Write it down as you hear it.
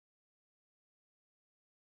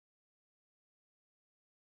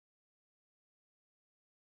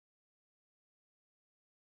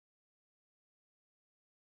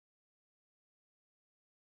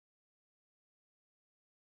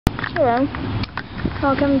Hello,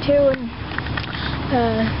 welcome to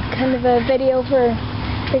kind of a video for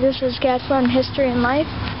Biggar, Saskatchewan history and life.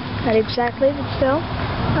 Not exactly, but still.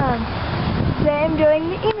 Today I'm doing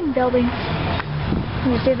the Eamon building.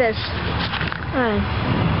 You see this.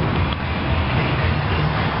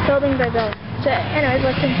 Building by building. So anyways,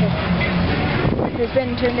 let's into it. It's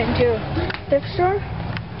been turned into a thrift store.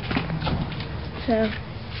 So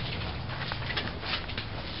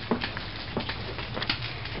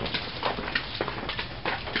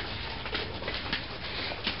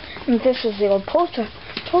and this is the old post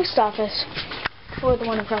office, or the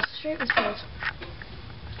one across the street was closed.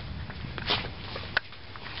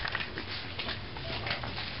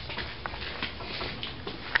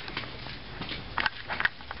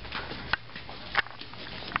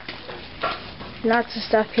 Lots of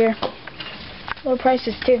stuff here. Low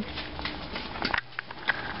prices too.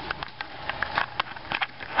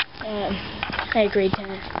 I agreed to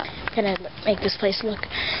kind of make this place look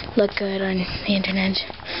good on the internet.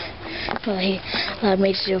 Well, he allowed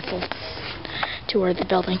me to do a full tour of the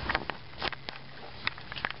building.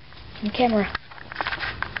 And camera.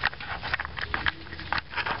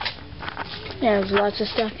 Yeah, there's lots of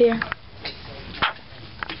stuff here.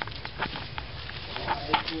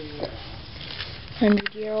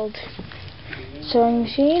 $100-year-old sewing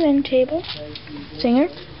machine and table. Singer.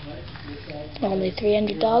 Only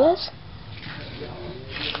 $300.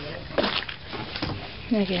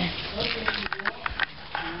 Okay.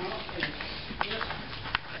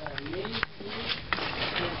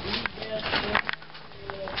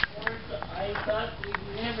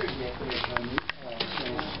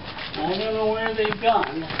 I don't know where they've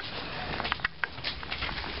gone.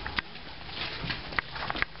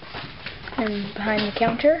 And behind the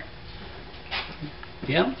counter.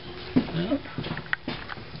 Yep.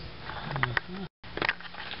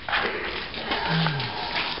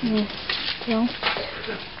 Well.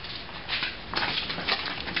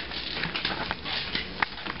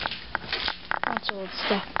 Lots of old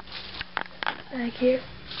stuff back here.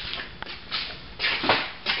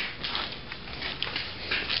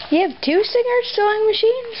 You have two Singer sewing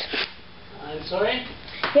machines? I'm sorry?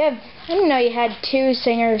 I didn't know you had two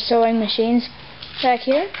Singer sewing machines back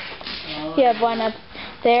here. You have one up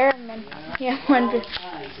there, and then you have one back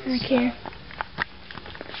here.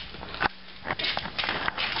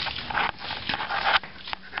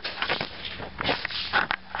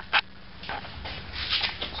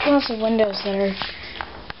 There's lots of windows that are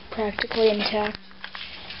practically intact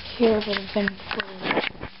here, but have been closed.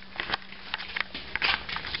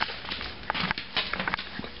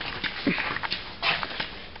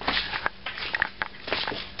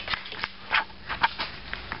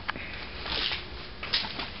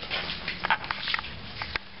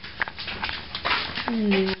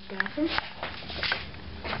 And the bathroom.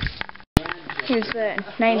 Here's the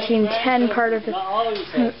 1910 part of the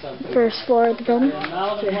first floor of the building.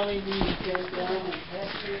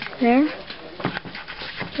 There.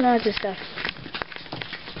 Lots of stuff.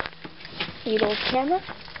 Neat old camera.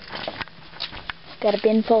 Got a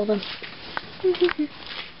bin full of them.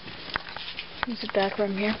 There's the back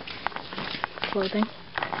room here. Clothing.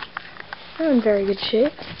 They're in very good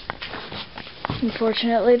shape.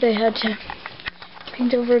 Unfortunately, they had to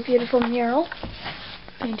paint over a beautiful mural.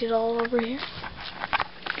 Painted all over here.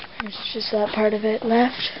 There's just that part of it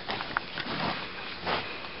left.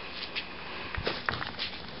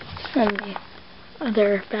 And the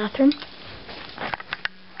other bathroom.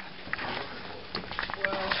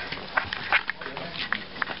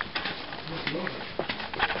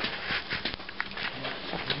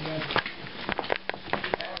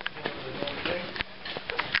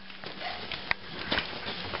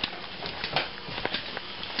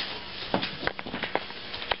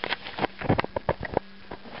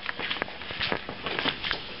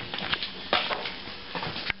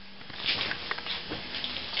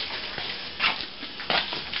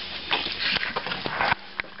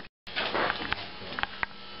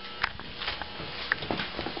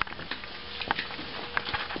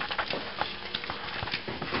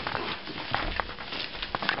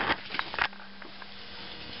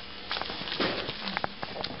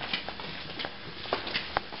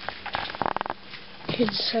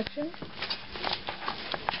 Kids section.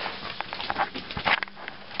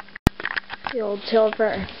 The old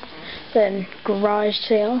silver, the garage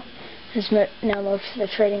sale has now moved to the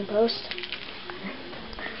trading post.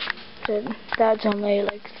 That's only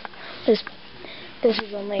like this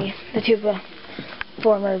is only the two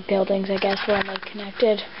former buildings, I guess, were only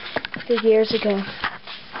connected a few years ago.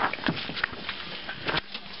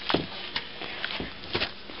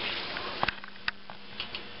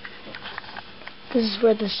 This is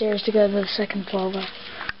where the stairs to go to the second floor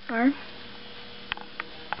are.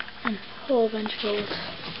 And a whole bunch of holes.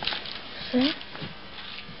 See?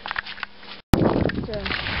 So,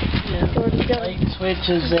 Yeah, door to go. light switch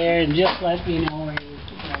is there, and just let me know when you're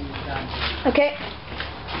done. Okay.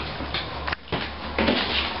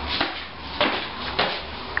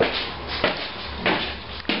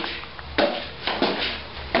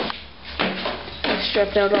 I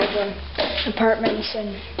stripped out all the apartments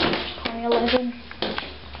in 2011,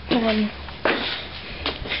 and then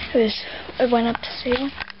it went up to sale.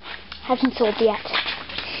 Hasn't sold yet.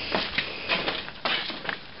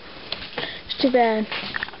 It's too bad.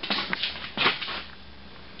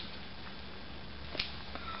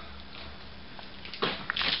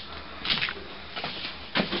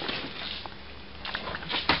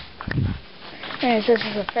 Anyways, this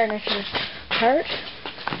is a furniture part.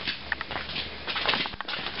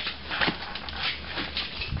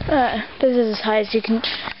 This is as high as you can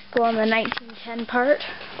go on the 1910 part.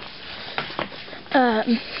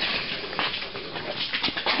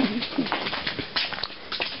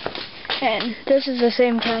 And this is the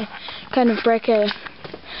same kind of brick as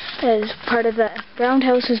part of the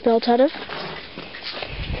roundhouse was built out of.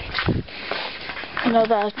 I know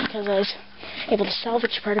that because I was able to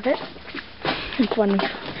salvage part of it. It's one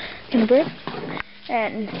kind of brick.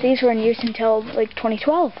 And these were in use until like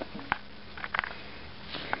 2012.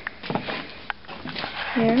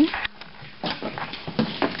 Here.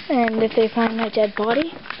 And if they find my dead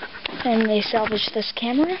body and they salvage this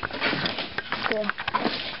camera, so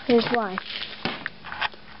here's why.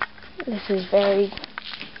 This is very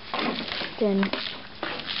thin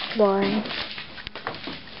flooring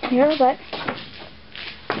here, but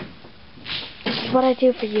this is what I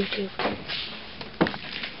do for YouTube.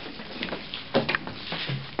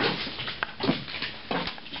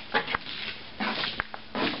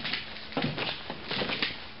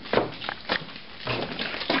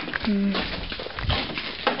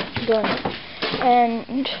 Good.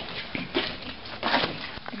 And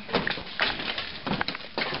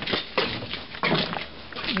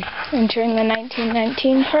entering the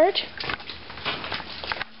 1919 part.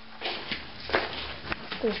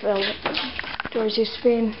 Those velvet doors used to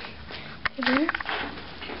be in there.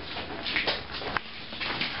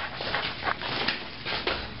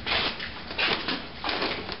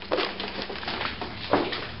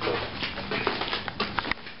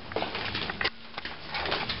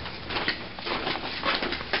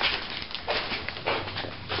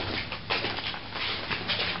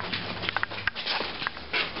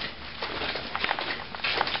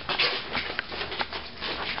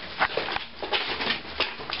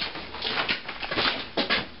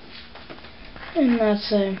 And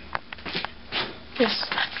that's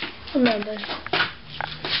remember,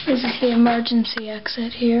 this is the emergency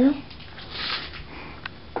exit here.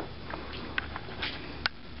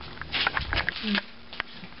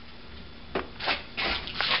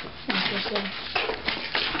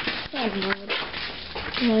 I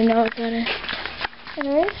don't really know what that is.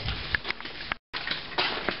 Anyways,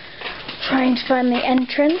 trying to find the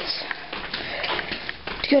entrance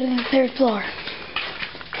to go to the third floor.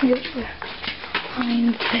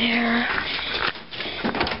 Behind there.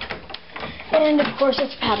 And of course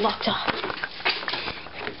it's padlocked off.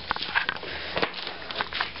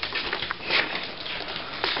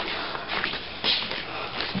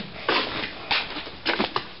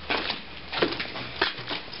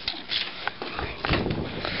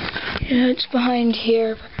 Yeah, it's behind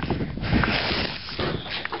here.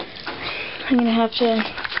 I'm gonna have to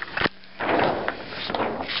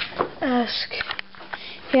ask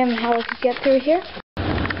him how I could get through here. So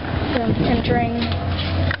I'm entering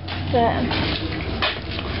the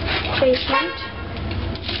basement.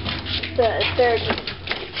 The third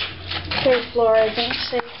floor, I think,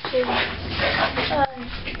 safe to.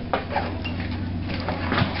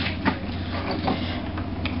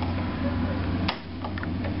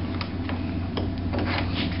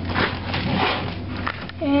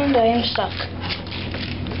 And I am stuck.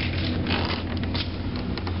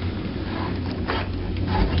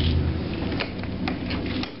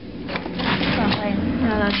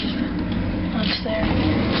 No, that's there.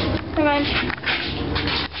 Never mind.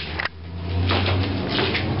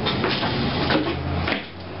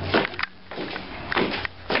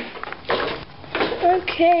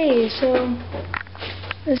 Okay, so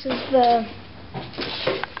this is the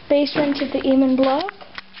basement of the Eamon Block.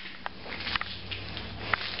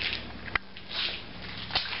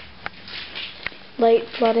 Light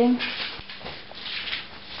flooding.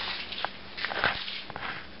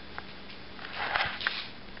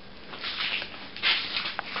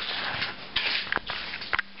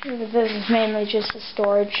 Here's the because this is mainly just a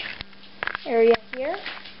storage area here.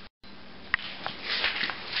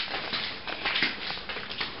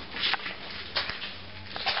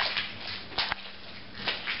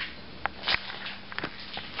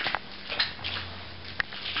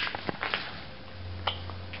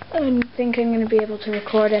 I don't think I'm going to be able to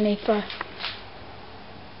record any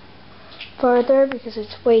farther because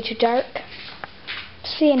it's way too dark to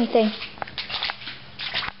see anything.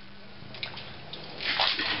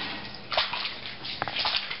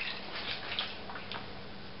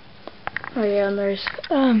 Oh yeah, and there's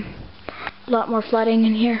a lot more flooding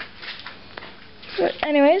in here. But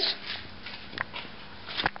anyways,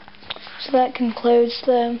 so that concludes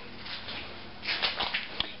the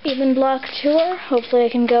Eamon Block tour. Hopefully I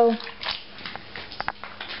can go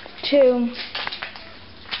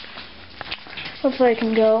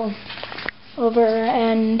over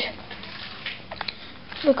and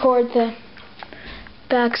record the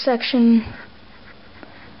back section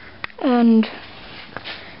and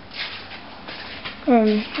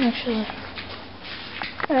actually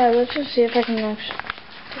let's just see if I can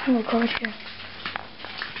record here.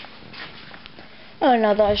 Oh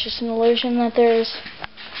no, that was just an illusion that there's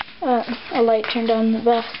a light turned on in the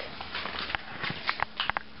back.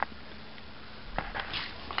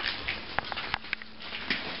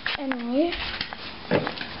 Anyway,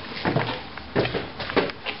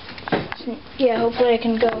 so, yeah, hopefully I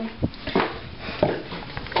can go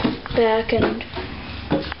back and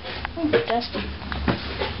dusty.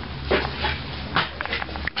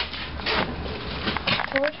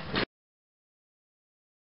 Forward.